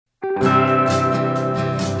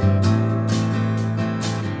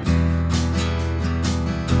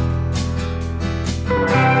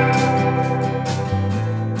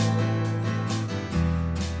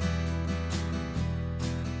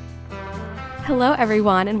Hello,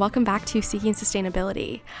 everyone, and welcome back to Seeking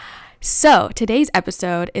Sustainability. So, today's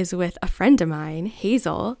episode is with a friend of mine,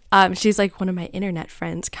 Hazel. She's like one of my internet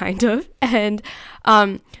friends, kind of. And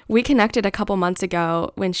we connected a couple months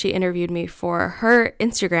ago when she interviewed me for her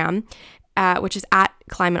Instagram, which is at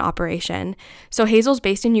Climate Operation. So, Hazel's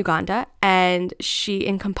based in Uganda, and she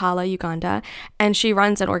in Kampala, Uganda, and she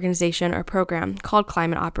runs an organization or program called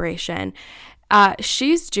Climate Operation.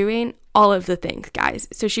 She's doing all of the things, guys.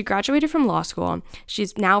 So she graduated from law school.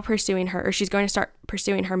 She's now she's going to start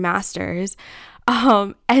pursuing her master's.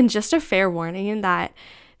 And just a fair warning that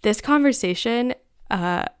this conversation,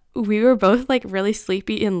 we were both like really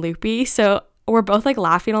sleepy and loopy. So we're both like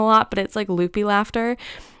laughing a lot, but it's like loopy laughter.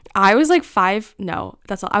 I was like I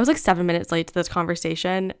was like 7 minutes late to this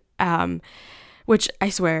conversation. Which I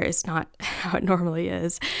swear is not how it normally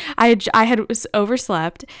is. I had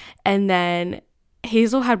overslept, and then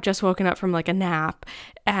Hazel had just woken up from like a nap.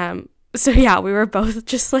 So yeah, we were both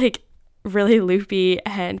just like really loopy,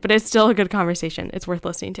 but it's still a good conversation. It's worth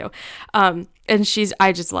listening to. And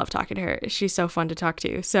I just love talking to her. She's so fun to talk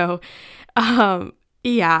to. So,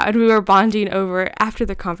 yeah, and we were bonding after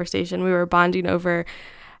the conversation, we were bonding over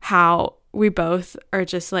how we both are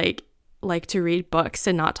just like to read books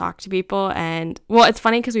and not talk to people. And well, it's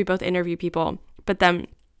funny because we both interview people, but then,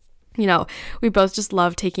 we both just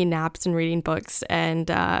love taking naps and reading books. And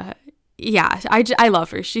yeah, I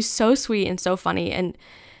love her. She's so sweet and so funny and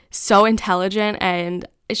so intelligent, and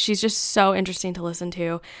she's just so interesting to listen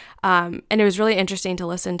to. And it was really interesting to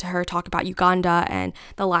listen to her talk about Uganda and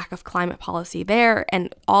the lack of climate policy there,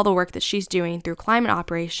 and all the work that she's doing through Climate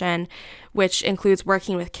Operation, which includes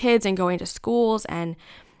working with kids and going to schools and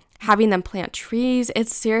having them plant trees.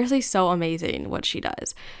 It's seriously so amazing what she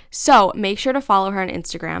does. So make sure to follow her on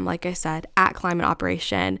Instagram, like I said, at Climate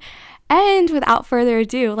Operation. And without further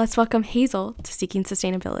ado, let's welcome Hazel to Seeking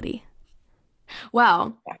Sustainability.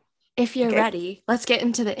 Well, if you're ready, let's get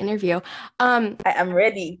into the interview. I am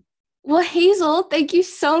ready. Well, Hazel, thank you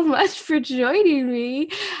so much for joining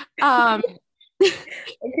me. Thank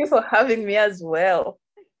you for having me as well.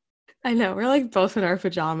 I know, we're like both in our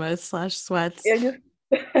pajamas / sweats. Yeah,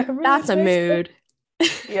 That's a mood.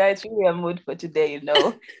 Yeah, it's really a mood for today,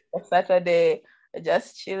 a Saturday,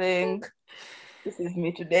 just chilling. This is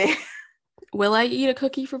me today. Will I eat a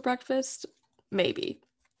cookie for breakfast? Maybe.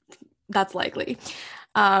 That's likely.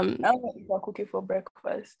 I won't eat a cookie for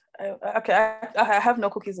breakfast. I have no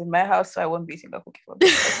cookies in my house, so I won't be eating a cookie for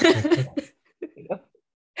breakfast.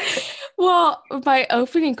 Well, my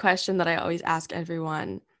opening question that I always ask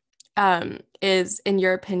everyone is, in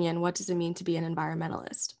your opinion, what does it mean to be an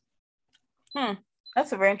environmentalist?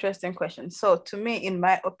 That's a very interesting question. So to me, in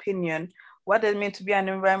my opinion, what does it mean to be an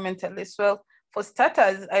environmentalist? Well, for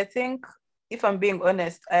starters, I think, if I'm being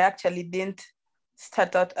honest, I actually didn't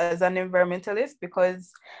start out as an environmentalist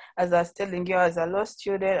because, as I was telling you, I was a law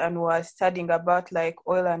student and was studying about like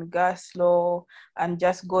oil and gas law and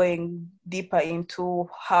just going deeper into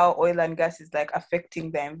how oil and gas is like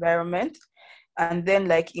affecting the environment. And then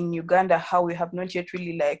like in Uganda, how we have not yet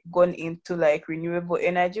really like gone into like renewable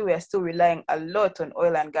energy. We are still relying a lot on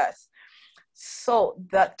oil and gas. So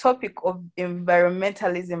the topic of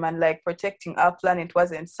environmentalism and like protecting our planet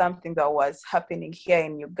wasn't something that was happening here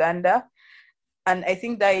in Uganda. And I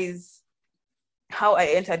think that is how I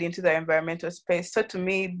entered into the environmental space. So to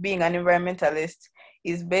me, being an environmentalist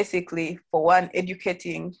is basically, for one,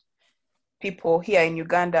 educating people here in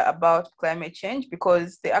Uganda about climate change,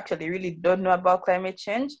 because they actually really don't know about climate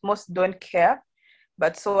change. Most don't care.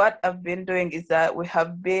 But so what I've been doing is that we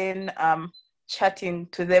have been chatting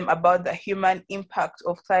to them about the human impact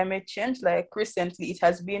of climate change. Like recently, it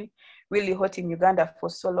has been really hot in Uganda for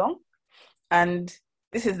so long. And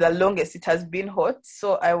this is the longest it has been hot.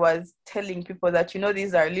 So I was telling people that,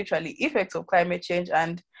 these are literally effects of climate change,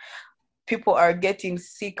 and people are getting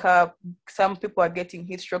sicker. Some people are getting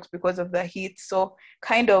heat strokes because of the heat. So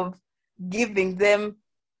kind of giving them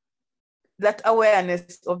that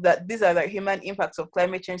awareness of that these are the human impacts of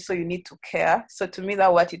climate change, so you need to care. So to me,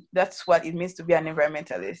 that's what it means to be an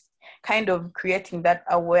environmentalist, kind of creating that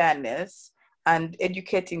awareness and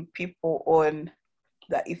educating people on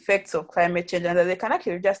the effects of climate change, and that they can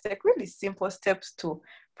actually just take really simple steps to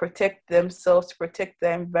protect themselves, to protect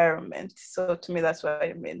the environment. So to me, that's what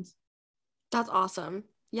it means. That's awesome.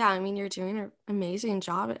 Yeah, I mean, you're doing an amazing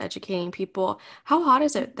job at educating people. How hot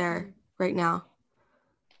is it there right now?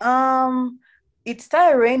 It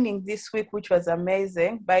started raining this week, which was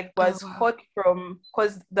amazing, but it was hot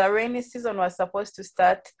because the rainy season was supposed to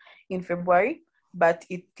start in February, but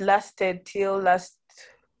it lasted till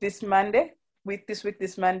this Monday.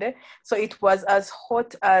 This Monday. So it was as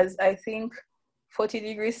hot as, I think, 40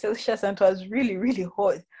 degrees Celsius, and it was really, really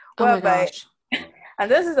hot. Oh my Whereby, gosh.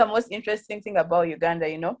 and this is the most interesting thing about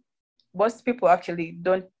Uganda, most people actually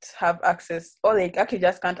don't have access, or they actually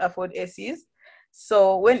just can't afford ACs.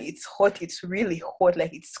 So when it's hot, it's really hot,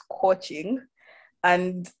 like it's scorching.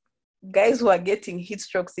 And guys who are getting heat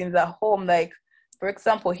strokes in their home, like for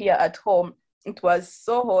example, here at home, it was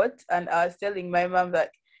so hot, and I was telling my mom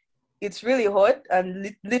that it's really hot,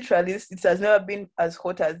 and literally it has never been as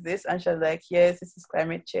hot as this. And she was like, yes, this is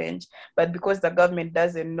climate change. But because the government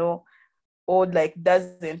doesn't know, or like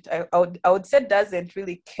doesn't, I would say doesn't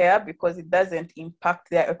really care, because it doesn't impact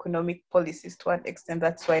their economic policies to an extent.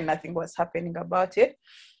 That's why nothing was happening about it.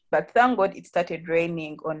 But thank God it started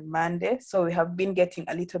raining on Monday. So we have been getting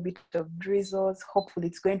a little bit of drizzles. Hopefully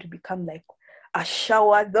it's going to become like a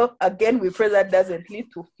shower. Though again, we pray that doesn't lead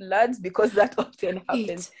to floods, because that often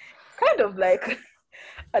happens. Right. Kind of like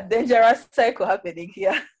a dangerous cycle happening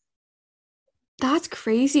here. That's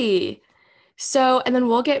crazy. So, and then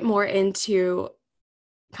we'll get more into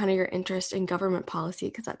kind of your interest in government policy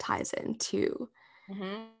because that ties into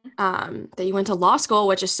Mm-hmm. that you went to law school,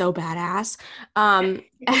 which is so badass.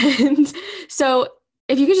 And so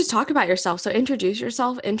if you could just talk about yourself. So introduce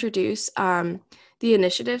yourself, introduce the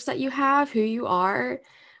initiatives that you have, who you are,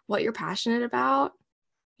 what you're passionate about.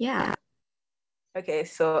 Yeah. Okay,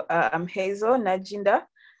 so I'm Hazel Najinda,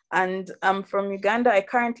 and I'm from Uganda. I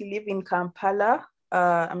currently live in Kampala.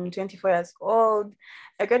 I'm 24 years old.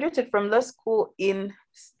 I graduated from law school in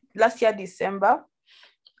last year, December.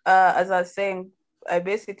 As I was saying, I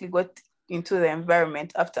basically got into the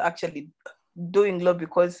environment after actually doing law,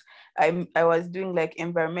 because I was doing like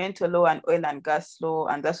environmental law and oil and gas law,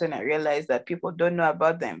 and that's when I realized that people don't know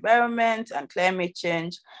about the environment and climate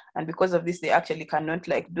change, and because of this they actually cannot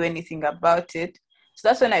like do anything about it. So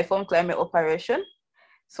that's when I formed Climate Operation.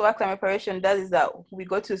 So what Climate Operation does is that we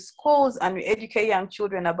go to schools and we educate young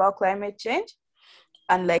children about climate change,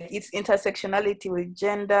 and like its intersectionality with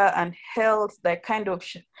gender and health, like kind of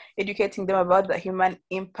educating them about the human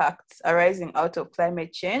impacts arising out of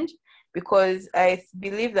climate change. Because I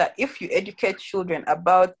believe that if you educate children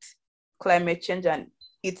about climate change and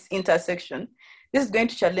its intersection, this is going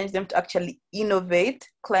to challenge them to actually innovate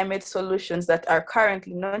climate solutions that are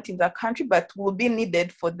currently not in the country but will be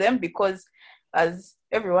needed for them, because as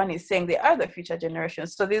everyone is saying, they are the future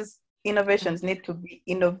generations. So these innovations need to be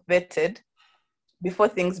innovated before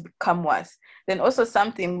things become worse. Then also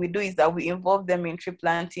something we do is that we involve them in tree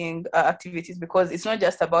planting activities, because it's not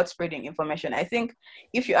just about spreading information. I think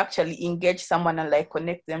if you actually engage someone and like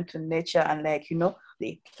connect them to nature and like,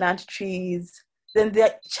 they plant trees, then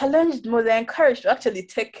they're challenged more, they're encouraged to actually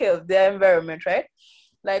take care of their environment, right?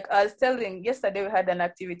 Like I was telling, yesterday we had an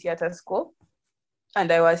activity at a school,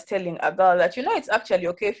 and I was telling a girl that, it's actually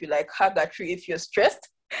okay if you like hug a tree if you're stressed.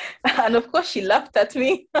 And of course, she laughed at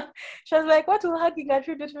me. She was like, what will hugging a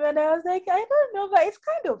tree do to me? And I was like, I don't know, but it's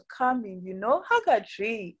kind of calming, hug a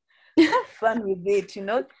tree. Have fun with it,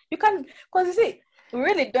 You can, because you see, we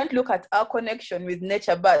really don't look at our connection with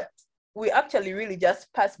nature, but we actually really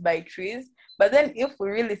just pass by trees. But then if we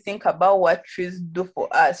really think about what trees do for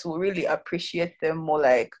us, we really appreciate them more.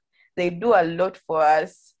 Like they do a lot for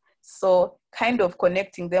us. So kind of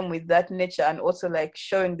connecting them with that nature, and also like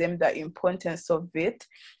showing them the importance of it,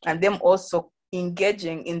 and them also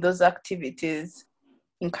engaging in those activities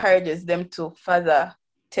encourages them to further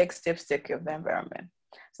take steps to take care of the environment.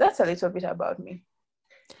 So that's a little bit about me.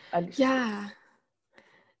 Yeah.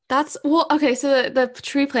 That's well, okay. So the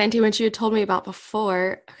tree planting, which you had told me about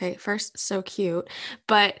before, okay, first, so cute.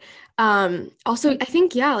 But also I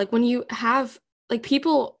think, yeah, like when you have like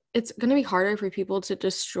people, it's gonna be harder for people to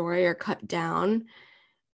destroy or cut down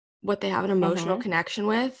what they have an emotional connection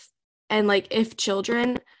with. And like if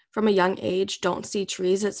children from a young age don't see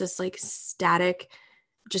trees as this like static,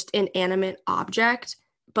 just inanimate object,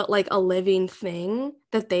 but like a living thing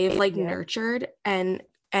that they've like nurtured and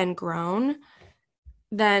grown,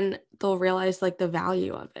 then they'll realize like the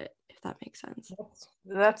value of it, if that makes sense.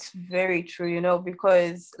 That's very true,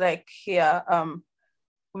 because like here,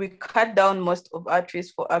 we cut down most of our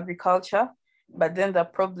trees for agriculture, but then the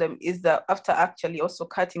problem is that after actually also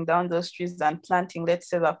cutting down those trees and planting, let's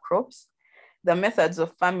say, the crops, the methods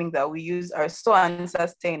of farming that we use are so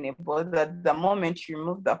unsustainable that the moment you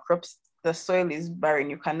remove the crops, the soil is barren,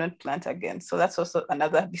 you cannot plant again. So that's also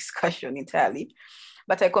another discussion entirely.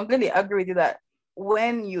 But I completely agree with you that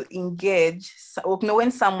when you engage,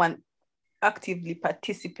 when someone actively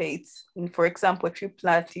participates in, for example, tree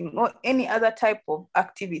planting or any other type of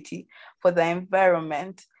activity for the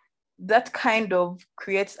environment, that kind of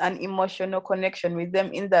creates an emotional connection with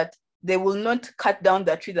them, in that they will not cut down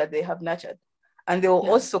the tree that they have nurtured. And they will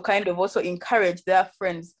Yeah. also kind of also encourage their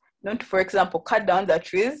friends not to, for example, cut down the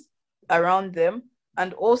trees around them,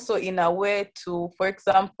 and also in a way to, for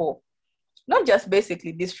example, not just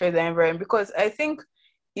basically destroy the environment, because I think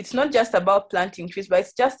it's not just about planting trees, but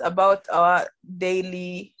it's just about our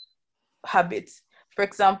daily habits. For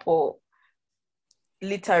example,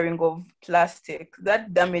 littering of plastic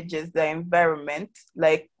that damages the environment,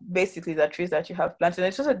 like basically the trees that you have planted,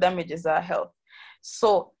 it also damages our health.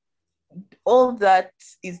 So all that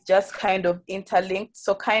is just kind of interlinked.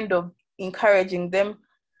 So kind of encouraging them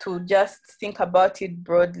to just think about it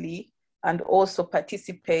broadly and also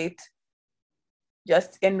participate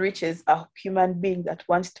just enriches a human being that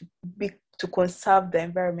wants to be to conserve the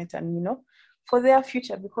environment and for their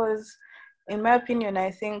future. Because in my opinion,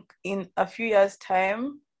 I think in a few years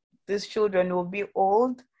time these children will be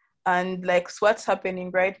old, and like what's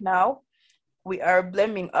happening right now, we are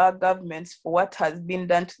blaming our governments for what has been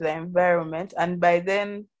done to the environment, and by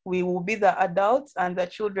then we will be the adults and the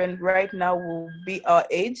children right now will be our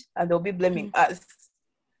age and they'll be blaming us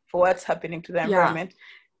for what's happening to the Yeah. environment.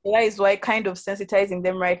 That is why kind of sensitizing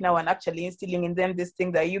them right now and actually instilling in them this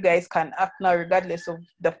thing that you guys can act now regardless of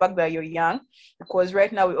the fact that you're young. Because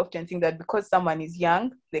right now we often think that because someone is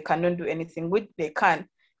young, they cannot do anything, which they can.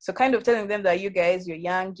 So kind of telling them that you guys, you're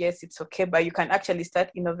young, yes, it's okay, but you can actually start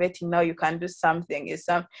innovating now, you can do something.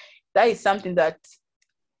 That is something that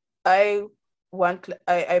I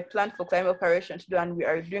I plan for Climate Operation to do, and we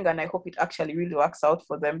are doing, and I hope it actually really works out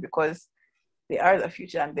for them, because they are the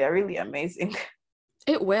future and they're really amazing.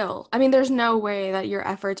 It will. I mean, there's no way that your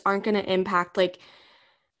efforts aren't going to impact, like,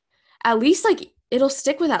 at least, like, it'll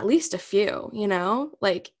stick with at least a few, you know?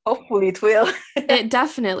 Like, Hopefully it will. it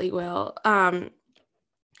definitely will. I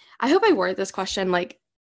hope I word this question, like,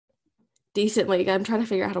 decently. I'm trying to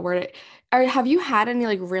figure out how to word it. Have you had any,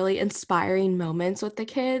 like, really inspiring moments with the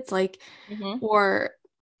kids? Like, Mm-hmm.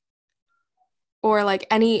 or like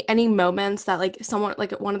any moments that like someone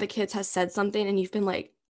like one of the kids has said something and you've been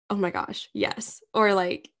like, oh my gosh, yes, or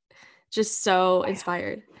like just so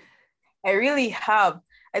inspired. I really have.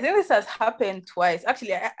 I think this has happened twice.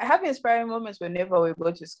 Actually, I have inspiring moments whenever we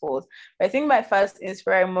go to schools. I think my first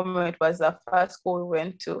inspiring moment was the first school we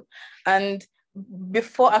went to. And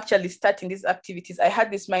before actually starting these activities, I had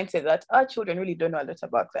this mindset that our children really don't know a lot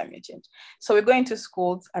about climate change. So we're going to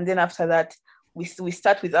schools, and then after that, we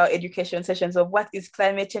start with our education sessions of what is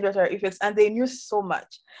climate change, what are effects, and they knew so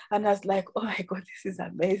much. And I was like, oh my God, this is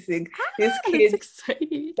amazing. These That's kids,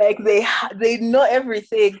 exciting. like they know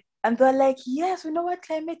everything. And they're like, yes, we know what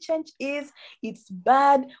climate change is. It's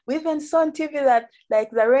bad. We even saw on TV that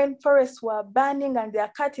like the rainforests were burning and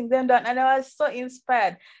they're cutting them down. And I was so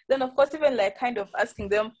inspired. Then, of course, even like kind of asking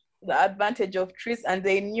them the advantage of trees, and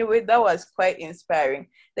they knew it. That was quite inspiring.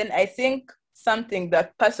 Then I think something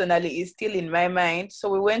that personally is still in my mind. So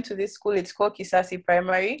we went to this school. It's called Kisasi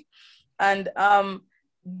Primary, and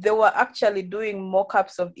they were actually doing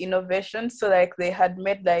mock-ups of innovation. So like they had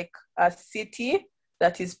made like a city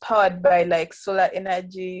that is powered by like solar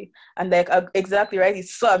energy, and like exactly right,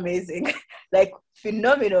 it's so amazing. Like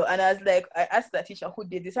phenomenal. And I was like, I asked the teacher who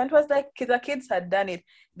did this, and it was like the kids had done it.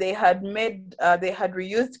 They had made they had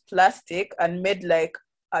reused plastic and made like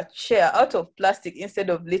a chair out of plastic instead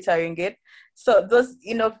of littering it. So those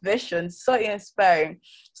innovations, so inspiring.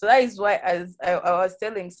 So that is why, as I was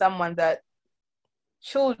telling someone, that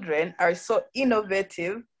children are so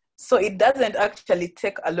innovative, so it doesn't actually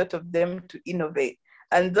take a lot of them to innovate.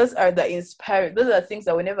 And those are the inspiring, those are things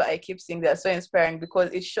that whenever I keep seeing, they're so inspiring,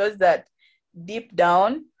 because it shows that deep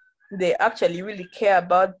down they actually really care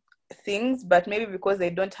about things, but maybe because they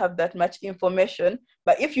don't have that much information.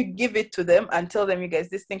 But if you give it to them and tell them, you guys,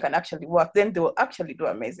 this thing can actually work, then they will actually do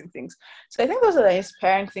amazing things. So I think those are the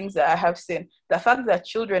inspiring things that I have seen. The fact that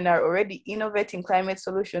children are already innovating climate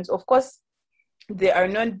solutions. Of course, they are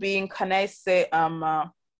not being, can I say, they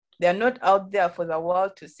are not out there for the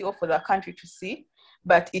world to see or for the country to see,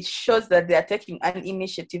 but it shows that they are taking an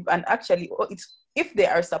initiative, and actually, it's, if they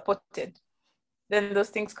are supported, then those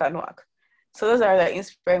things can work. So those are the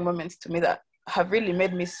inspiring moments to me that have really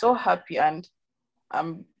made me so happy, and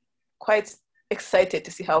I'm quite excited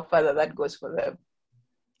to see how further that goes for them.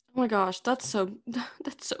 Oh my gosh, that's so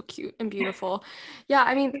cute and beautiful. Yeah,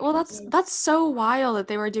 I mean, well, that's so wild that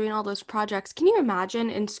they were doing all those projects. Can you imagine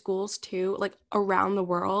in schools too, like around the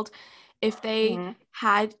world, if they Mm-hmm.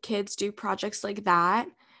 had kids do projects like that,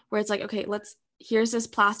 where it's like, okay, here's this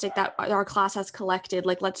plastic that our class has collected,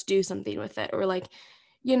 like let's do something with it, or like,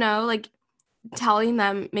 like telling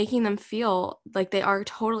them, making them feel like they are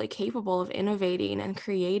totally capable of innovating and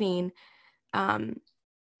creating, um,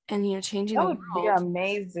 and changing That the would be world.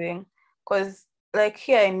 amazing, because like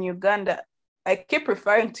here in Uganda, I keep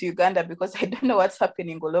referring to Uganda because I don't know what's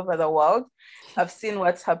happening all over the world. I've seen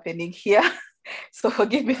what's happening here. So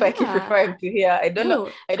forgive me if I keep Yeah. referring to here.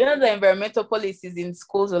 No. I don't know the environmental policies in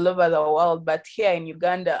schools all over the world, but here in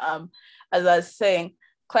Uganda, as I was saying,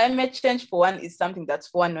 climate change for one is something that's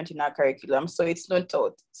for one not in our curriculum. So it's not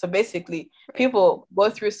taught. So basically people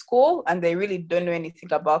go through school and they really don't know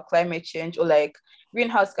anything about climate change or like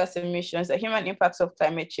greenhouse gas emissions, the human impacts of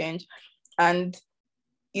climate change. And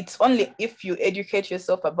it's only if you educate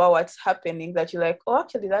yourself about what's happening that you're like, oh,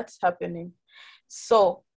 actually, that's happening.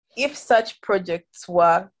 So if such projects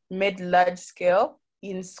were made large scale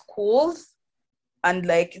in schools and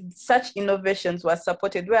like such innovations were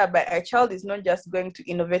supported, whereby a child is not just going to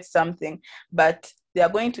innovate something, but they are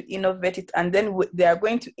going to innovate it and then they are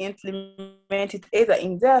going to implement it either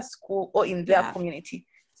in their school or in their community.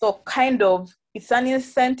 So kind of it's an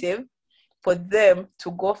incentive for them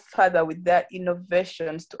to go further with their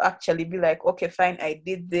innovations, to actually be like, okay, fine, I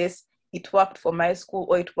did this, it worked for my school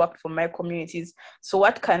or it worked for my communities. So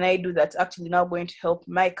what can I do that's actually now going to help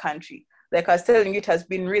my country? Like I was telling you, it has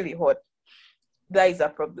been really hot. That is a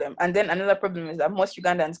problem. And then another problem is that most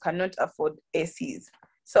Ugandans cannot afford ACs.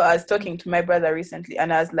 So I was talking to my brother recently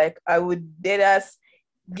and I was like, I would dare us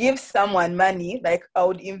give someone money, like I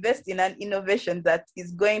would invest in an innovation that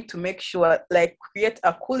is going to make sure, like create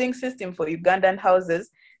a cooling system for Ugandan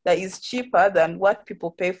houses that is cheaper than what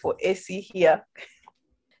people pay for AC here.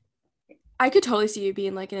 I could totally see you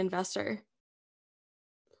being like an investor.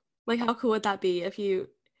 Like how cool would that be if you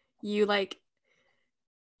like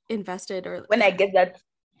invested or when I get that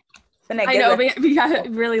I know we got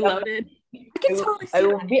really loaded. I can totally see I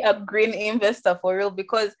will be a green investor for real,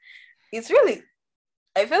 because it's really,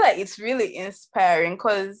 I feel like it's really inspiring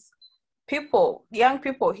because young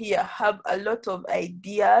people here have a lot of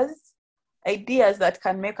ideas that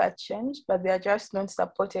can make a change, but they are just not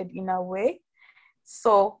supported in a way.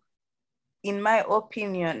 So in my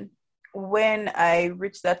opinion, when I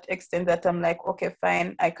reach that extent that I'm like, okay,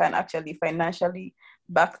 fine, I can actually financially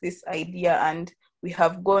back this idea and we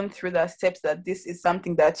have gone through the steps that this is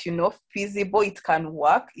something that, feasible, it can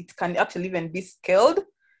work, it can actually even be scaled,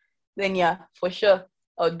 then yeah, for sure,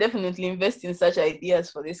 I'll definitely invest in such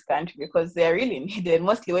ideas for this country because they are really needed,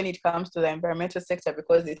 mostly when it comes to the environmental sector,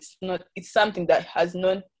 because it's something that is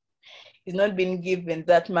not being given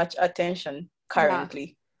that much attention currently.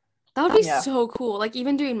 Yeah. That would be so cool. Like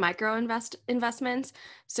even doing micro investments.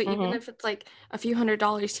 So even if it's like a few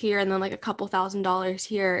 $100s here and then like a couple $1,000s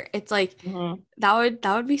here, it's like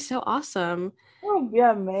that would be so awesome. That would be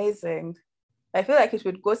amazing. I feel like it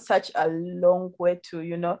would go such a long way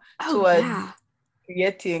to, towards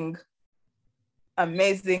creating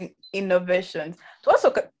amazing innovations. To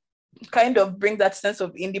also kind of bring that sense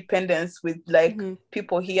of independence with like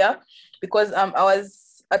people here, because I was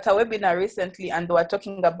at a webinar recently and they were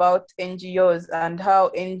talking about NGOs and how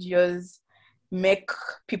NGOs make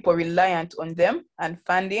people reliant on them and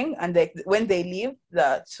funding, and like when they leave,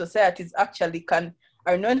 the societies actually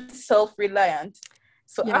are not self-reliant.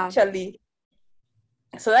 So actually,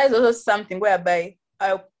 so that is also something whereby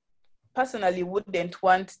I personally wouldn't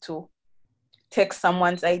want to take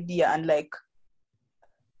someone's idea and like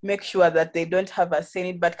make sure that they don't have a say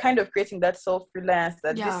in it, but kind of creating that self-reliance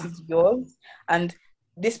that this is yours. And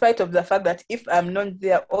despite of the fact that if I'm not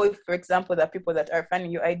there, or if, for example, the people that are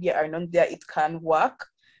funding your idea are not there, it can work.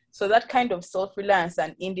 So that kind of self-reliance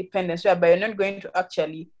and independence, whereby you're not going to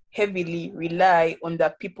actually heavily rely on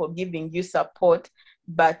the people giving you support,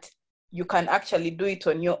 but you can actually do it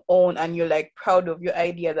on your own, and you're like proud of your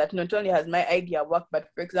idea that not only has my idea worked, but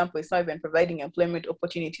for example, it's not even providing employment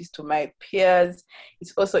opportunities to my peers.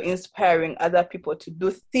 It's also inspiring other people to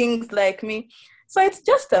do things like me. So it's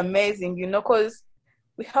just amazing, because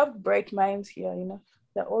we have bright minds here,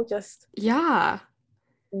 they're all just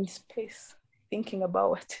in space thinking about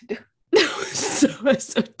what to do. so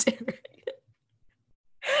esoteric.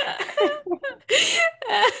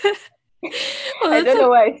 Well, I don't know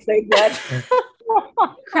why I said that.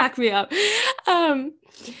 Crack me up.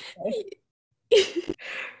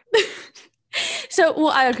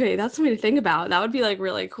 So, okay, that's something to think about. That would be like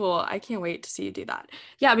really cool. I can't wait to see you do that.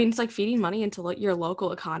 Yeah, I mean, it's like feeding money into your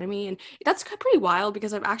local economy, and that's pretty wild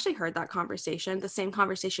because I've actually heard that conversation, the same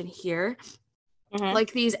conversation here.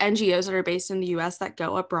 Like these NGOs that are based in the US that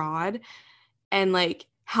go abroad and like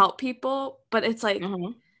help people, but it's like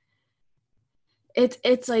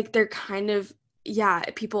it's like they're kind of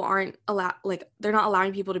people aren't allowed, like they're not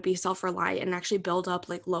allowing people to be self-reliant and actually build up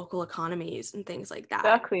like local economies and things like that.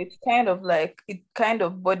 Exactly. It's kind of like, it kind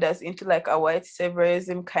of borders into like a white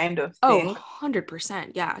saviorism kind of thing.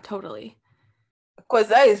 100%. Yeah, totally. because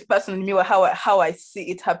that is personally me how I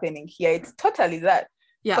see it happening here. It's totally that.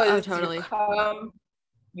 Yeah, oh, Because totally.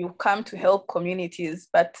 you come to help communities,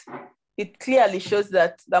 but it clearly shows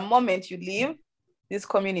that the moment you leave, these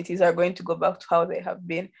communities are going to go back to how they have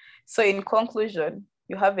been. So in conclusion,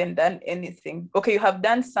 you haven't done anything. Okay, you have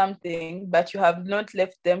done something, but you have not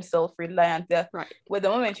left them self-reliant. Right. Where the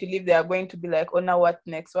moment you leave, they are going to be like, oh, now what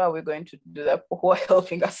next? What are we going to do? That who are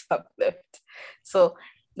helping us have left? So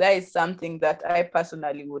that is something that I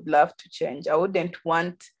personally would love to change. I wouldn't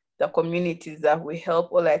want the communities that we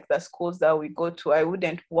help or like the schools that we go to, I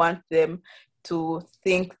wouldn't want them to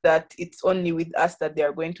think that it's only with us that they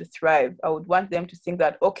are going to thrive. I would want them to think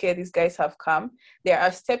that, okay, these guys have come. They are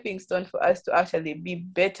a stepping stone for us to actually be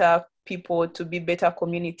better people, to be better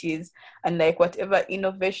communities. And like whatever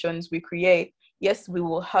innovations we create, yes, we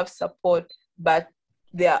will have support, but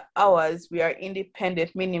they are ours. We are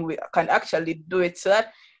independent, meaning we can actually do it. So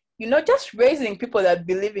that just raising people that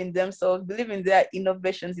believe in themselves, believe in their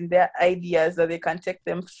innovations, in their ideas, that they can take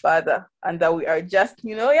them further, and that we are just,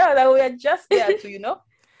 that we are just there to,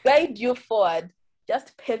 guide you forward,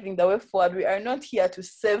 just paving the way forward. We are not here to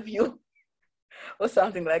save you or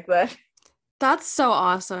something like that. That's so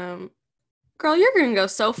awesome. Girl, you're going to go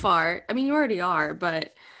so far. I mean, you already are,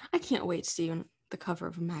 but I can't wait to see you on the cover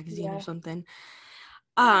of a magazine or something.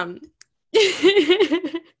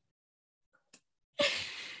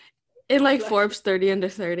 In like Forbes 30 under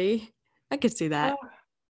 30. I could see that. Oh,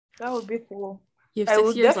 that would be cool. You have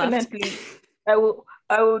 6 years left. I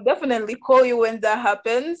will definitely call you when that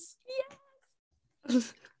happens.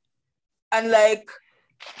 Yes. And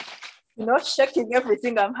checking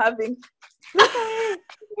everything I'm having.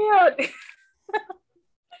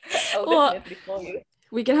 I'll definitely call you.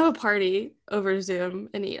 We can have a party over Zoom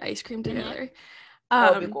and eat ice cream together.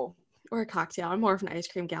 That would be cool. Or a cocktail. I'm more of an ice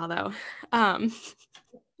cream gal though.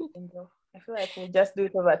 I feel like we'll just do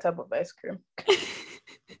it over a tub of ice cream.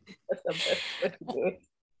 That's the best way to do it.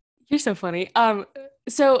 You're so funny.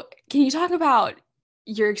 So can you talk about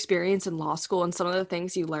your experience in law school and some of the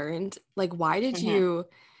things you learned? Like, why did you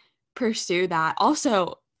pursue that?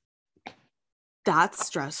 Also, that's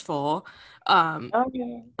stressful. Oh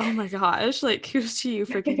my gosh, like kudos to you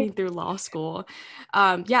for getting through law school.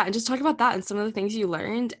 And just talk about that and some of the things you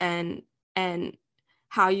learned and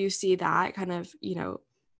how you see that kind of,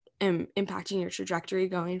 impacting your trajectory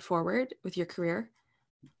going forward with your career.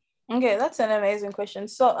 Okay, that's an amazing question.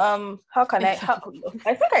 So I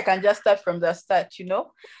think I can just start from the start,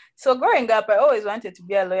 So growing up, I always wanted to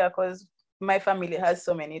be a lawyer because my family has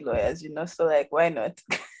so many lawyers, so like, why not?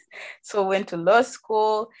 So went to law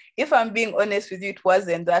school. If I'm being honest with you, it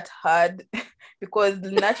wasn't that hard because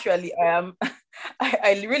naturally I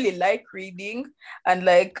really like reading and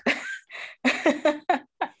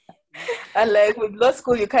and with law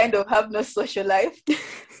school, you kind of have no social life. So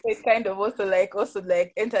it kind of also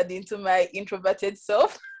entered into my introverted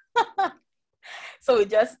self. So we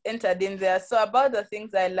just entered in there. So about the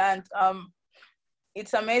things I learned,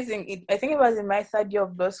 it's amazing. I think it was in my third year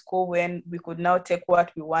of law school when we could now take what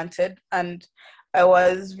we wanted. And I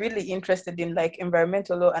was really interested in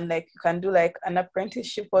environmental law and you can do an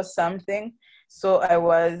apprenticeship or something. So I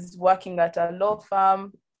was working at a law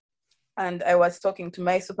firm and I was talking to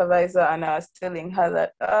my supervisor and I was telling her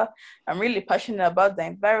that I'm really passionate about the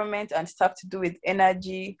environment and stuff to do with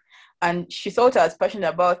energy. And she thought I was passionate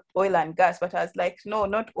about oil and gas, but I was like, no,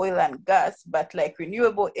 not oil and gas, but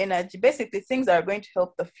renewable energy. Basically, things that are going to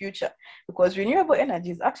help the future because renewable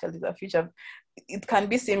energy is actually the future. It can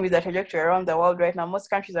be seen with the trajectory around the world right now. Most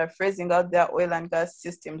countries are phasing out their oil and gas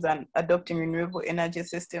systems and adopting renewable energy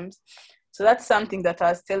systems. So that's something that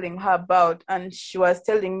I was telling her about. And she was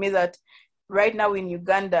telling me that right now in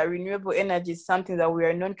Uganda, renewable energy is something that we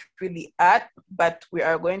are not really at, but we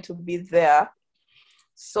are going to be there.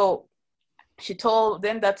 So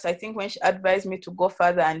that's I think when she advised me to go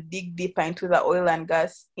further and dig deeper into the oil and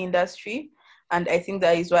gas industry. And I think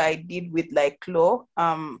that is what I did with law.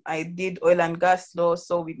 I did oil and gas law.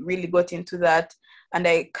 So we really got into that. And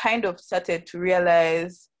I kind of started to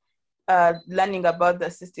realize, learning about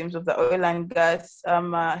the systems of the oil and gas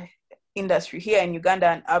industry here in Uganda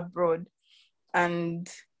and abroad. And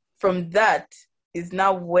from that is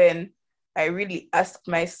now when I really asked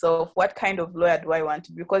myself, what kind of lawyer do I want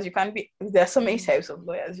to be? Because there are so many types of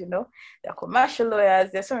lawyers, there are commercial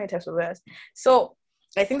lawyers, there are so many types of lawyers. So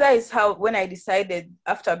I think that is how, when I decided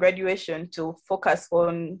after graduation to focus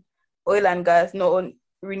on oil and gas, on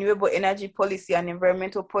renewable energy policy and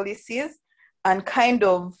environmental policies, and kind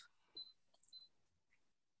of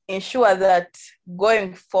ensure that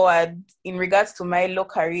going forward in regards to my law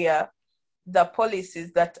career, the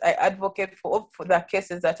policies that I advocate for the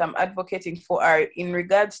cases that I'm advocating for, are in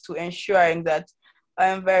regards to ensuring that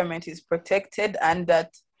our environment is protected and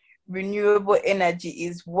that renewable energy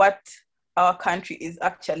is what our country is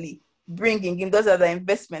actually bringing in. Those are the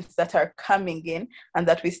investments that are coming in, and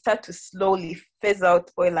that we start to slowly phase out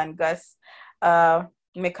oil and gas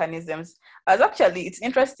mechanisms. It's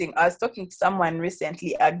interesting. I was talking to someone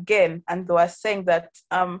recently again, and they were saying that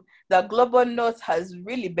the global north has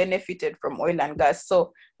really benefited from oil and gas.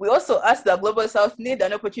 So we also ask the global south need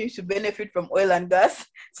an opportunity to benefit from oil and gas.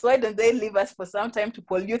 So why don't they leave us for some time to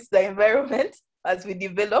pollute the environment as we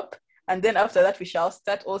develop? And then after that, we shall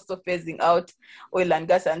start also phasing out oil and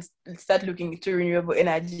gas and start looking into renewable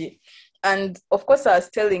energy. And of course, I was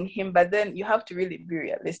telling him, but then you have to really be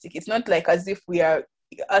realistic. It's not like as if we are,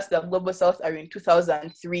 us, the global south, are in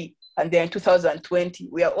 2003 and they're in 2020.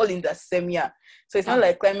 We are all in the same year. So it's not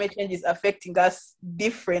like climate change is affecting us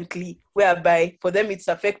differently, whereby for them it's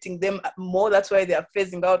affecting them more. That's why they are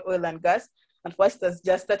phasing out oil and gas. And for us, it has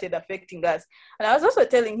just started affecting us. And I was also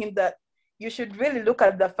telling him that you should really look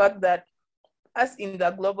at the fact that us in the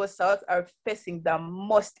global south are facing the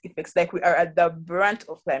most effects, like we are at the brunt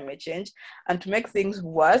of climate change. And to make things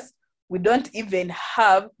worse, we don't even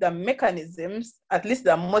have the mechanisms, at least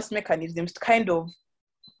the most mechanisms, to kind of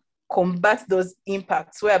combat those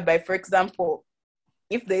impacts, whereby, for example,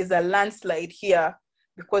 if there is a landslide here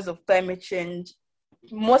because of climate change,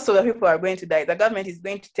 most of the people are going to die. The government is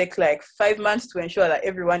going to take like 5 months to ensure that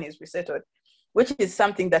everyone is resettled, which is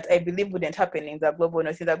something that I believe wouldn't happen in the global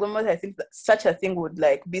north. In the global north, I think that such a thing would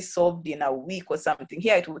like be solved in a week or something.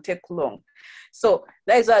 Here, it will take long. So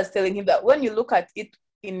that is why I was telling him that when you look at it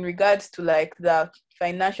in regards to like the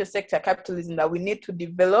financial sector capitalism that we need to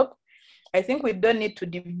develop, I think we don't need to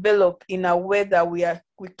develop in a way that we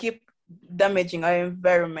keep damaging our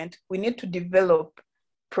environment. We need to develop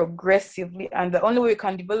progressively, and the only way we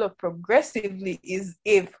can develop progressively is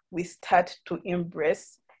if we start to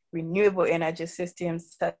embrace renewable energy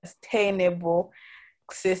systems, sustainable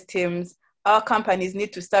systems. Our companies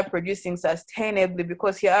need to start producing sustainably,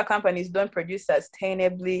 because here our companies don't produce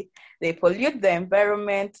sustainably. They pollute the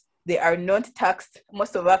environment. They are not taxed.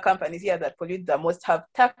 Most of our companies here that pollute the most have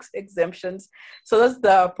tax exemptions. So those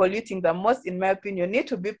that are polluting the most, in my opinion, need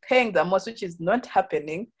to be paying the most, which is not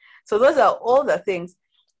happening. So those are all the things.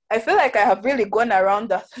 I feel like I have really gone around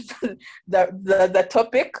the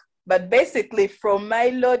topic, but basically from my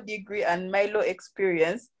law degree and my law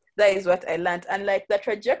experience, that is what I learned. And like the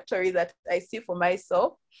trajectory that I see for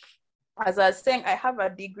myself, as I was saying, I have a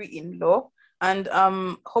degree in law, and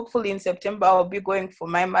hopefully in September I'll be going for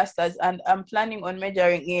my master's, and I'm planning on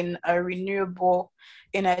majoring in a renewable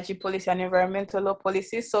energy policy and environmental law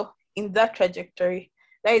policy. So in that trajectory,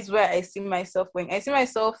 that is where I see myself going. I see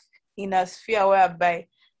myself in a sphere whereby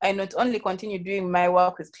I not only continue doing my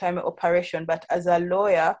work with climate operation, but as a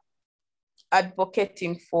lawyer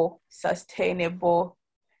advocating for sustainable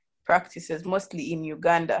practices, mostly in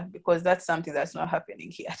Uganda, because that's something that's not happening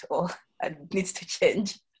here at all and needs to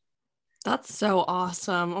change. That's so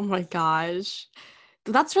awesome. Oh my gosh.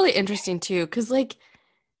 That's really interesting too, because like,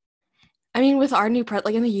 I mean, with our new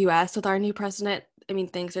like in the US, with our new president, I mean,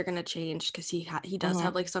 things are gonna change because he does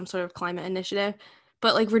have like some sort of climate initiative,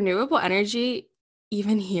 but like renewable energy,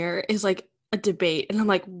 even here, is like a debate, and I'm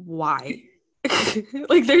like, why?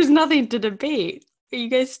 Like, there's nothing to debate. Are you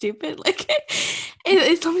guys stupid? Like,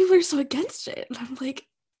 some people are so against it, and I'm like,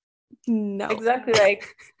 no. Exactly.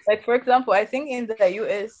 Like for example, I think in the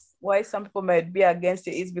US, why some people might be against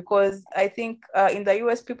it is because I think in the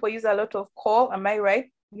US people use a lot of coal. Am I right?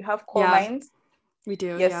 You have coal mines. We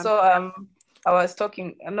do. Yes. Yeah. So I was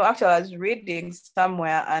talking. No, actually, I was reading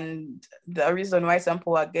somewhere, and the reason why some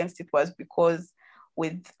people were against it was because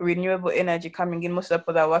with renewable energy coming in, most of the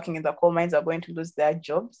people that are working in the coal mines are going to lose their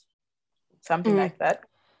jobs. Something like that.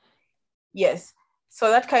 Yes. So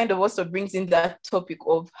that kind of also brings in that topic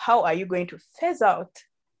of how are you going to phase out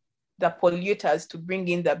the polluters to bring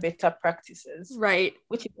in the better practices, right?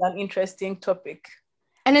 Which is an interesting topic.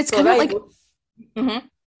 And it's kind of like, well,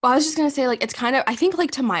 I was just gonna say, like, it's kind of, I think,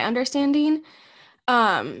 like, to my understanding,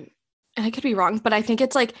 and I could be wrong, but I think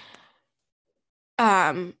it's like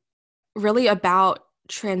really about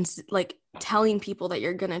like telling people that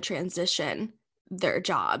you're gonna transition their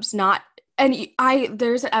jobs, not. And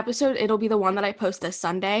there's an episode, it'll be the one that I post this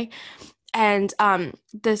Sunday, and I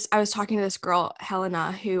was talking to this girl,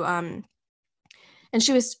 Helena, who and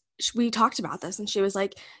we talked about this, and she was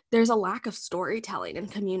like, there's a lack of storytelling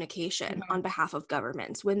and communication on behalf of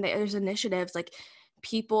governments when there's initiatives. Like,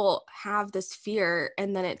 people have this fear,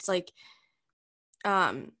 and then it's like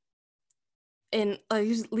in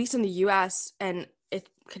at least in the US and it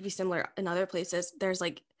could be similar in other places. There's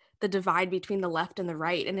like the divide between the left and the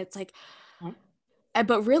right. And it's like,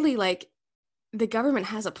 but really, like, the government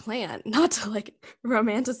has a plan, not to like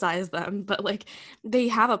romanticize them, but like they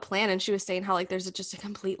have a plan. And she was saying how like there's just a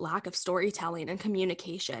complete lack of storytelling and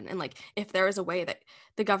communication. And like if there is a way that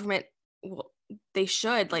the government, well, they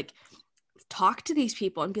should like talk to these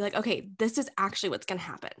people and be like, okay, this is actually what's going to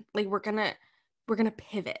happen. Like we're going to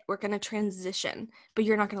pivot, we're going to transition, but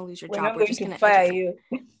you're not going to lose your We're job. not We're going just to going to fire educate.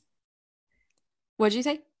 you. What'd you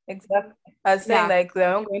say? Exactly. I was saying, Yeah. like,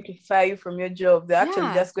 they're not going to fire you from your job. They're actually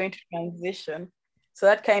Yeah. just going to transition. So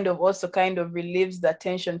that kind of also kind of relieves the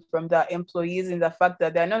tension from the employees in the fact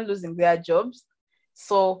that they're not losing their jobs.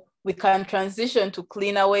 So we can transition to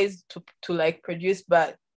cleaner ways to like produce,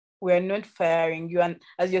 but we're not firing you. And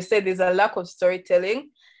as you said, there's a lack of storytelling.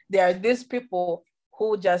 There are these people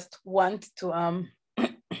who just want to,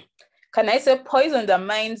 can I say, poison the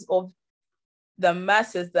minds of the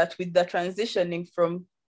masses, that with the transitioning from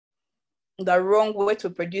the wrong way to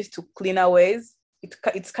produce to cleaner ways,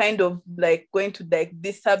 it's kind of like going to like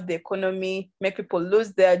disturb the economy, make people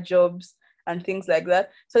lose their jobs and things like that.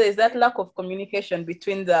 So there's that lack of communication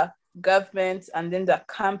between the government and then the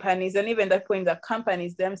companies, and even the people in the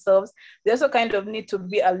companies themselves. They also kind of need to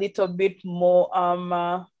be a little bit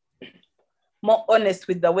more more honest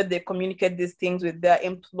with the way they communicate these things with their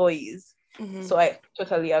employees. Mm-hmm. So I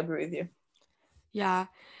totally agree with you. Yeah.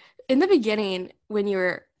 In the beginning, when you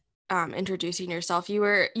were introducing yourself,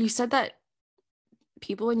 you said that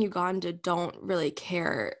people in Uganda don't really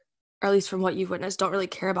care, or at least from what you've witnessed, don't really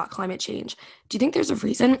care about climate change. Do you think there's a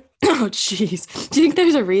reason? Oh, jeez. Do you think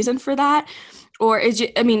there's a reason for that? Or is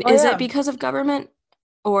it because of government,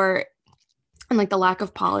 or and like the lack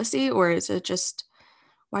of policy, or is it just,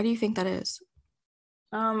 why do you think that is?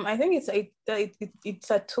 I think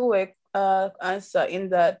it's a two-way answer, in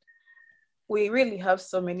that we really have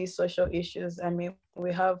so many social issues. I mean,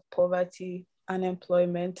 we have poverty,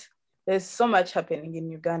 unemployment. There's so much happening in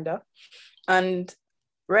Uganda. And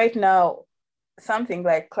right now, something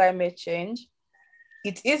like climate change,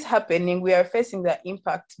 it is happening. We are facing the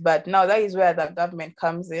impact, but now that is where the government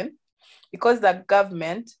comes in, because the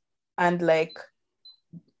government and, like,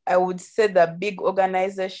 I would say the big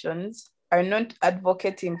organizations are not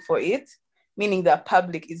advocating for it, meaning the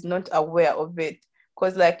public is not aware of it.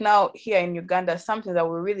 Because like now here in Uganda, something that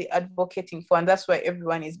we're really advocating for, and that's why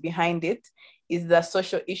everyone is behind it, is the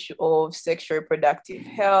social issue of sexual reproductive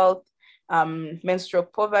health, menstrual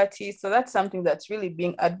poverty. So that's something that's really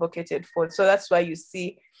being advocated for. So that's why you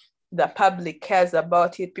see the public cares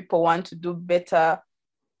about it. People want to do better.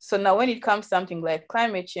 So now when it comes to something like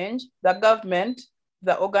climate change, the government,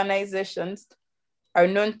 the organizations are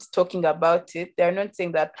not talking about it. They're not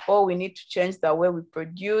saying that, oh, we need to change the way we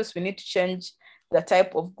produce. We need to change the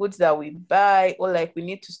type of goods that we buy, or like we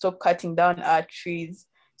need to stop cutting down our trees.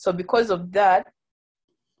 So because of that,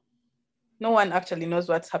 no one actually knows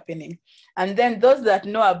what's happening. And then those that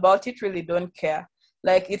know about it really don't care.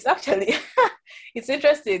 Like, it's actually, it's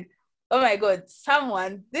interesting. Oh my God,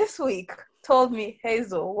 someone this week told me,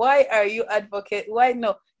 Hazel, why are you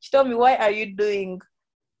she told me, why are you doing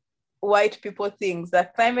white people things?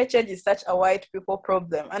 That climate change is such a white people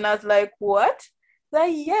problem. And I was like, what?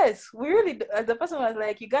 Like, yes, we really do. The person was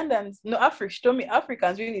like, Ugandans, no, she told me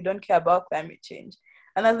Africans really don't care about climate change.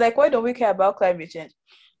 And I was like, why don't we care about climate change?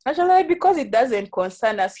 Actually, because it doesn't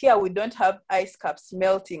concern us. Here, we don't have ice caps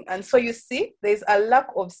melting. And so you see, there's a lack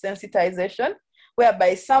of sensitization,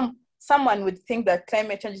 whereby someone would think that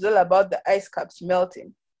climate change is all about the ice caps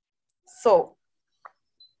melting. So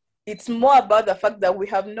it's more about the fact that we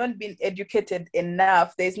have not been educated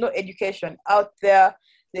enough. There's no education out there.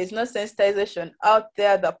 There's no sensitization out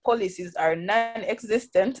there. The policies are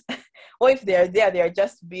non-existent. Or if they're there, they're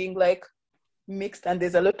just being like mixed, and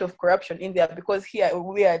there's a lot of corruption in there, because here,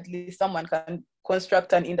 weirdly, someone can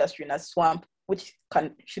construct an industry in a swamp, which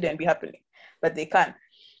shouldn't be happening, but they can.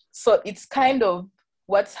 So it's kind of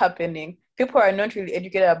what's happening. People are not really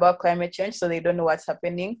educated about climate change, so they don't know what's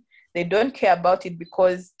happening. They don't care about it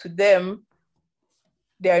because to them,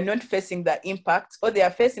 they are not facing the impact, or they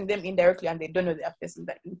are facing them indirectly and they don't know they are facing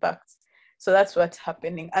the impact. So that's what's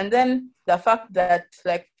happening. And then the fact that,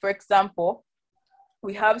 like, for example,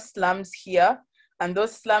 we have slums here, and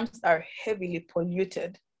those slums are heavily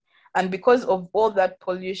polluted. And because of all that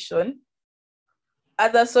pollution,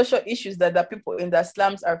 other social issues that the people in the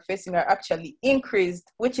slums are facing are actually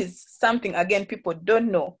increased, which is something, again, people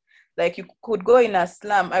don't know. Like, you could go in a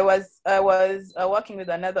slum. I was working with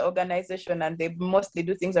another organization, and they mostly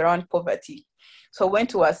do things around poverty. So I went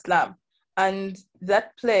to a slum, and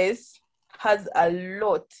that place has a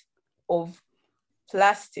lot of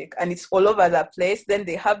plastic and it's all over the place. Then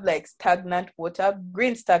they have like stagnant water,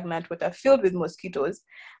 green stagnant water filled with mosquitoes.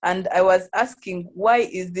 And I was asking, why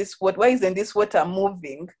isn't this water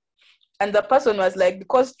moving? And the person was like,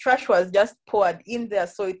 because trash was just poured in there,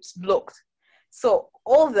 so it's blocked. So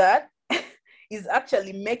all that is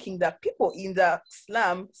actually making the people in the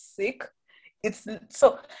slum sick.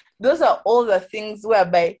 So those are all the things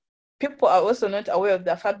whereby people are also not aware of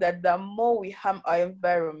the fact that the more we harm our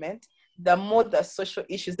environment, the more the social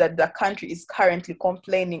issues that the country is currently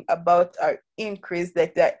complaining about are increased,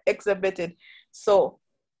 like they're exacerbated. So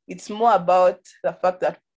it's more about the fact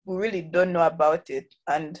that we really don't know about it.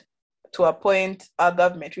 And to a point, our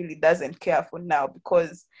government really doesn't care for now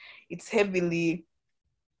because it's heavily,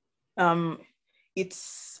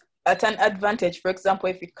 it's at an advantage. For example,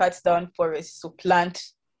 if it cuts down forests to plant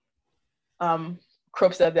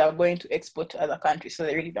crops that they are going to export to other countries, so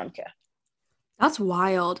they really don't care. That's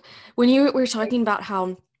wild. When you were talking about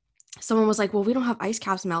how someone was like, well, we don't have ice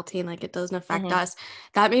caps melting, like it doesn't affect us.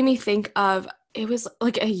 That made me think of, it was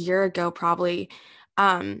like a year ago probably.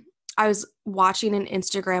 I was watching an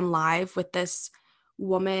Instagram live with this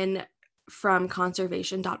woman from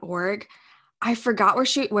conservation.org. I forgot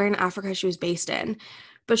where in Africa she was based in,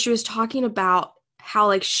 but she was talking about how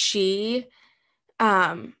like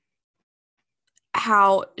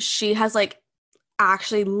how she has like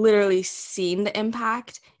actually literally seen the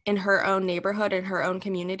impact in her own neighborhood and her own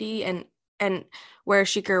community and where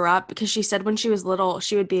she grew up, because she said when she was little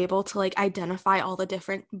she would be able to like identify all the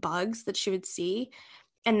different bugs that she would see,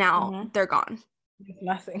 and now they're gone.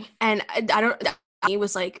 Nothing. And I don't, it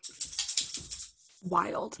was like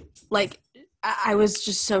wild. Like I was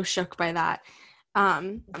just so shook by that.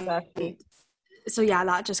 Exactly. So yeah,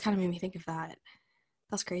 that just kind of made me think of that.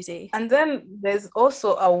 That's crazy. And then there's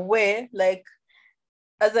also a way, like,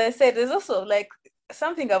 as I said, there's also like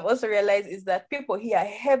something I've also realized is that people here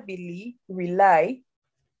heavily rely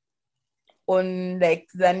on like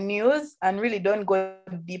the news and really don't go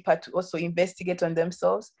deeper to also investigate on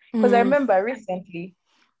themselves. Because I remember recently,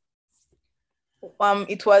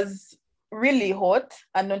 it was really hot,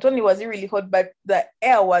 and not only was it really hot, but the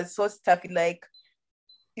air was so stuffy, like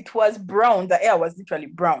it was brown. The air was literally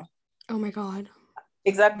brown. Oh my God.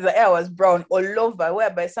 Exactly, the air was brown all over,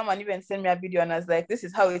 whereby someone even sent me a video and I was like, this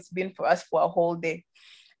is how it's been for us for a whole day.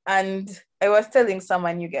 And I was telling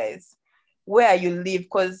someone, you guys, where you live,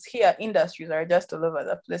 because here industries are just all over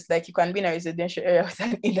the place. Like you can be in a residential area with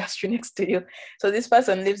an industry next to you. So this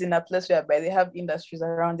person lives in a place whereby they have industries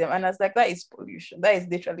around them. And I was like, that is pollution. That is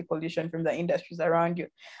literally pollution from the industries around you.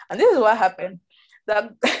 And this is what happened.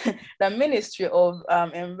 The Ministry of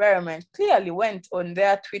Environment clearly went on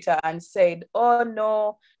their Twitter and said, oh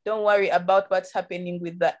no, don't worry about what's happening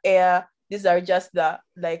with the air. These are just the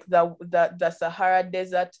Sahara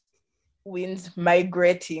Desert winds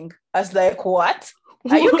migrating. I was like, what?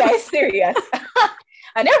 Are you guys serious?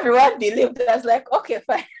 And everyone believed it. I was like, okay,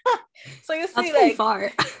 fine. So you see, that's like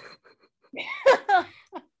far. I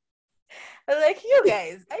was like, you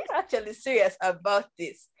guys, are you actually serious about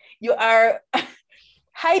this? You are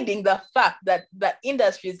hiding the fact that the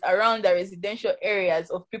industries around the residential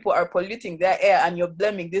areas of people are polluting their air, and you're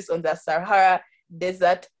blaming this on the Sahara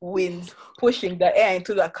Desert winds pushing the air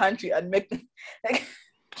into the country and making like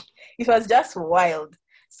it was just wild.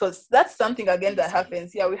 So that's something again that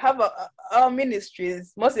happens here. We have our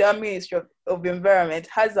ministries, mostly our Ministry of Environment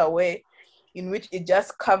has a way in which it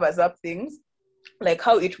just covers up things, like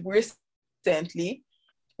how it recently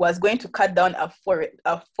was going to cut down a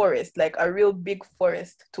forest, like a real big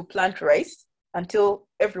forest, to plant rice, until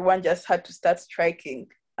everyone just had to start striking.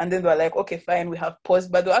 And then they were like, okay, fine, we have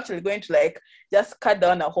paused, but they're actually going to like just cut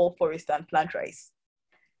down a whole forest and plant rice.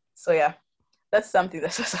 So yeah, that's something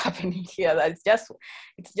that's also happening here. That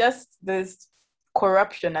it's just there's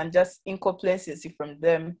corruption and just incomplacency from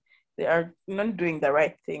them. They are not doing the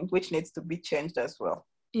right thing, which needs to be changed as well.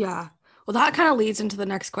 Yeah. Well, that kind of leads into the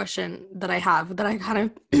next question that I have, that I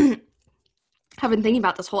kind of have been thinking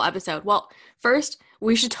about this whole episode. Well, first,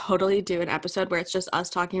 we should totally do an episode where it's just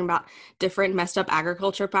us talking about different messed up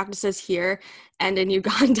agriculture practices here and in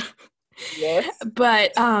Uganda. Yes.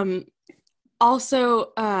 But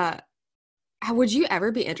also, would you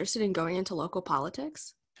ever be interested in going into local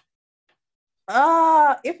politics?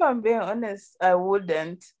 If I'm being honest, I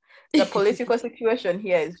wouldn't. The political situation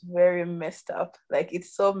here is very messed up. Like,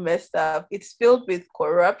 it's so messed up. It's filled with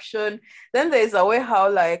corruption. Then there's a way how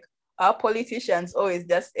like our politicians always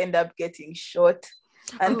just end up getting shot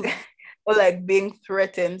and or like being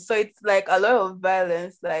threatened. So it's like a lot of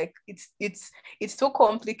violence. Like it's too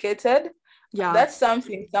complicated. Yeah. That's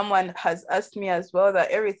something someone has asked me as well,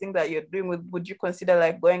 that everything that you're doing, would you consider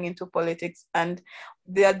like going into politics? And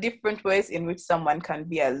there are different ways in which someone can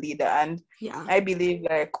be a leader. And Yeah. I believe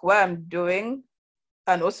like what I'm doing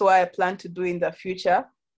and also what I plan to do in the future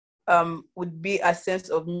would be a sense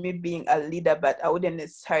of me being a leader, but I wouldn't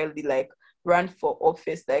necessarily like run for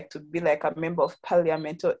office, like to be like a member of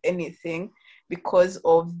parliament or anything, because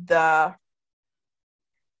of the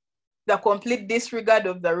complete disregard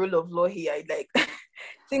of the rule of law here. Like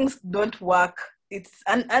things don't work. It's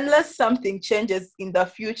unless something changes in the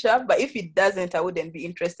future, but if it doesn't, I wouldn't be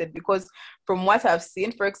interested, because from what I've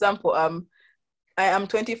seen, for example, I am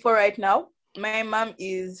 24 right now. My mom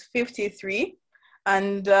is 53,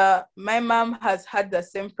 and my mom has had the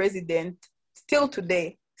same president still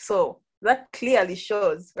today. So that clearly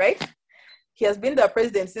shows, right? He has been the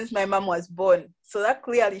president since my mom was born. So that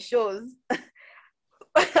clearly shows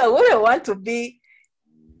I wouldn't want to be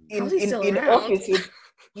How's he still in around? office with,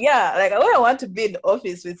 yeah, like I wouldn't want to be in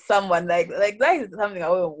office with someone like that is something I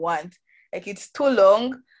wouldn't want. Like it's too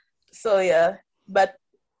long. So yeah, but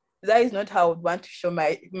that is not how I would want to show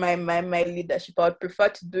my leadership. I would prefer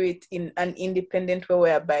to do it in an independent way,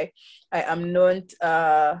 whereby I am not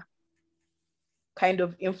kind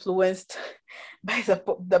of influenced by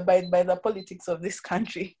the politics of this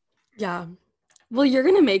country. Yeah. Well, you're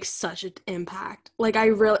gonna make such an impact. Like I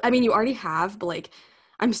mean, you already have, but like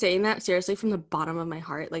I'm saying that seriously from the bottom of my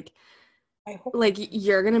heart. I hope. Like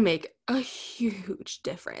you're gonna make a huge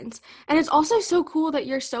difference. And it's also so cool that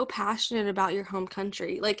you're so passionate about your home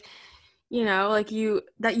country. Like, like you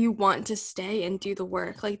want to stay and do the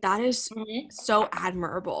work. Like that is Mhm. so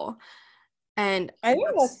admirable. And I think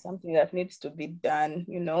that's something that needs to be done.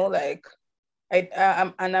 Like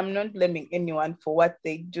I'm not blaming anyone for what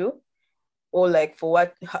they do, or like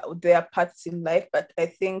for their paths in life, but I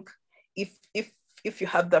think if if if you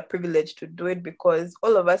have the privilege to do it, because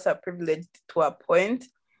all of us are privileged to a point,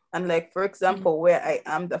 and like for example where I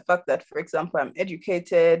am, the fact that for example I'm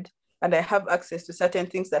educated and I have access to certain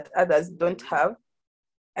things that others don't have,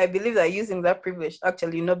 I believe that using that privilege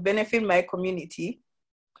actually benefit my community.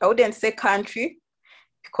 I wouldn't say country,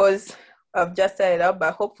 because I've just started out,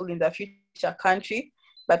 but hopefully in the future country.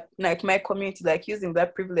 But like my community, like using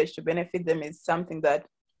that privilege to benefit them is something that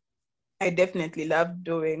I definitely love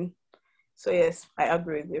doing. So yes, I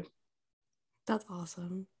agree with you. that's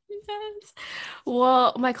awesome. Yes.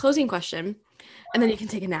 Well, my closing question, and then you can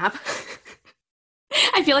take a nap.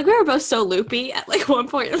 I feel like we were both so loopy at like one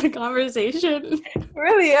point in the conversation.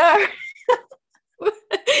 Really are.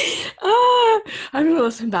 I'm gonna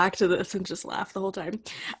listen back to this and just laugh the whole time.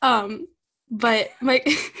 But my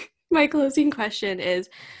my closing question is,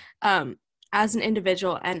 um, as an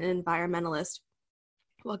individual and an environmentalist,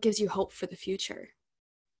 what gives you hope for the future?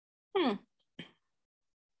 Hmm.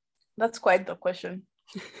 That's quite the question.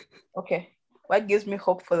 Okay. What gives me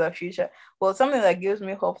hope for the future? Well, something that gives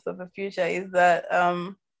me hope for the future is that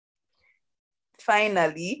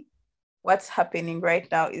finally, what's happening right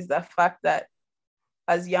now is the fact that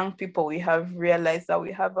as young people, we have realized that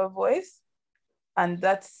we have a voice. And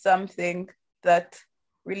that's something that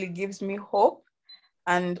really gives me hope.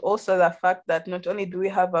 And also the fact that not only do we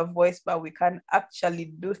have a voice, but we can actually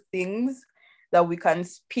do things, that we can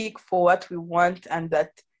speak for what we want, and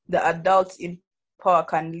that the adults in power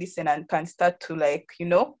can listen and can start to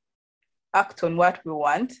act on what we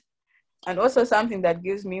want. And also something that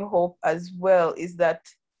gives me hope as well is that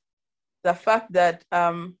the fact that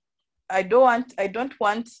I don't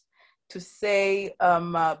want to say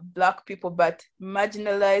Black people, but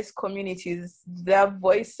marginalized communities, their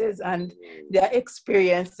voices and their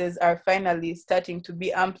experiences are finally starting to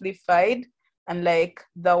be amplified. And like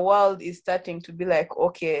the world is starting to be like,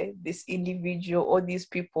 okay, this individual or these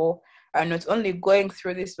people are not only going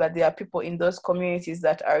through this, but there are people in those communities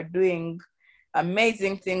that are doing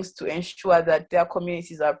amazing things to ensure that their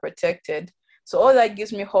communities are protected. So all that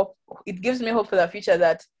gives me hope. It gives me hope for the future,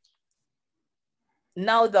 that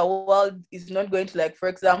now the world is not going to, like, for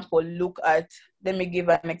example, look at, let me give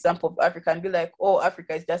an example of Africa and be like, oh,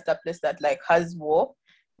 Africa is just a place that like has war.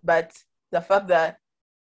 But the fact that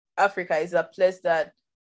Africa is a place that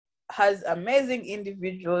has amazing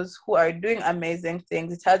individuals who are doing amazing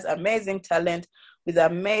things. It has amazing talent with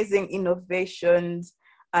amazing innovations.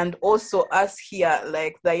 And also us here,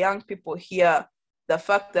 like the young people here, the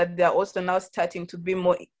fact that they're also now starting to be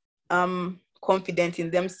more confident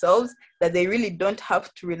in themselves, that they really don't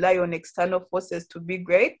have to rely on external forces to be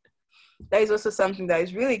great. That is also something that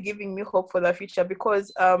is really giving me hope for the future,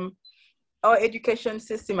 because our education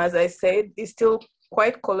system, as I said, is still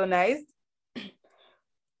quite colonized.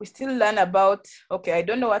 We still learn about, okay, I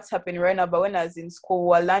don't know what's happening right now, but when I was in school, we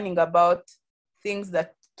were learning about things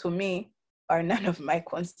that to me are none of my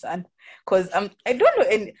concern, because I don't know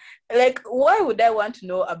any, like, why would I want to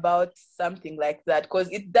know about something like that? Because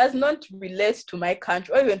it does not relate to my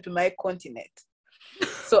country or even to my continent.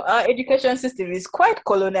 So our education system is quite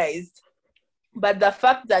colonized. But the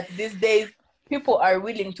fact that these days people are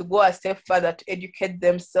willing to go a step further to educate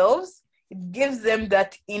themselves, it gives them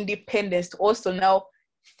that independence to also now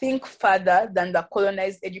think further than the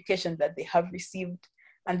colonized education that they have received.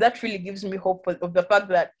 And that really gives me hope of the fact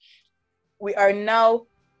that we are now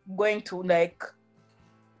going to like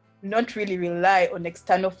not really rely on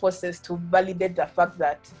external forces to validate the fact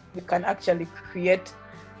that we can actually create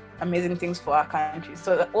amazing things for our country.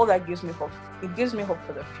 So all that gives me hope. It gives me hope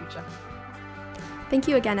for the future. Thank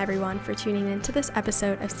you again, everyone, for tuning in to this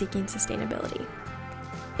episode of Seeking Sustainability.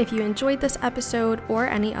 If you enjoyed this episode or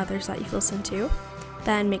any others that you've listened to,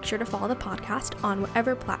 then make sure to follow the podcast on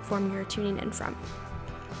whatever platform you're tuning in from.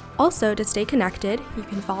 Also, to stay connected, you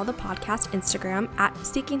can follow the podcast Instagram at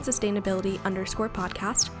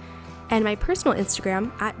seekingsustainability_podcast and my personal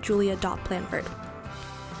Instagram at julia.planford.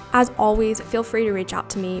 As always, feel free to reach out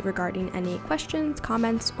to me regarding any questions,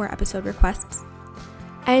 comments, or episode requests.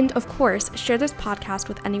 And of course, share this podcast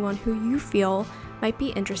with anyone who you feel might be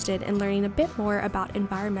interested in learning a bit more about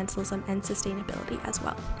environmentalism and sustainability as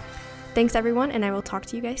well. Thanks everyone, and I will talk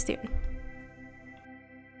to you guys soon.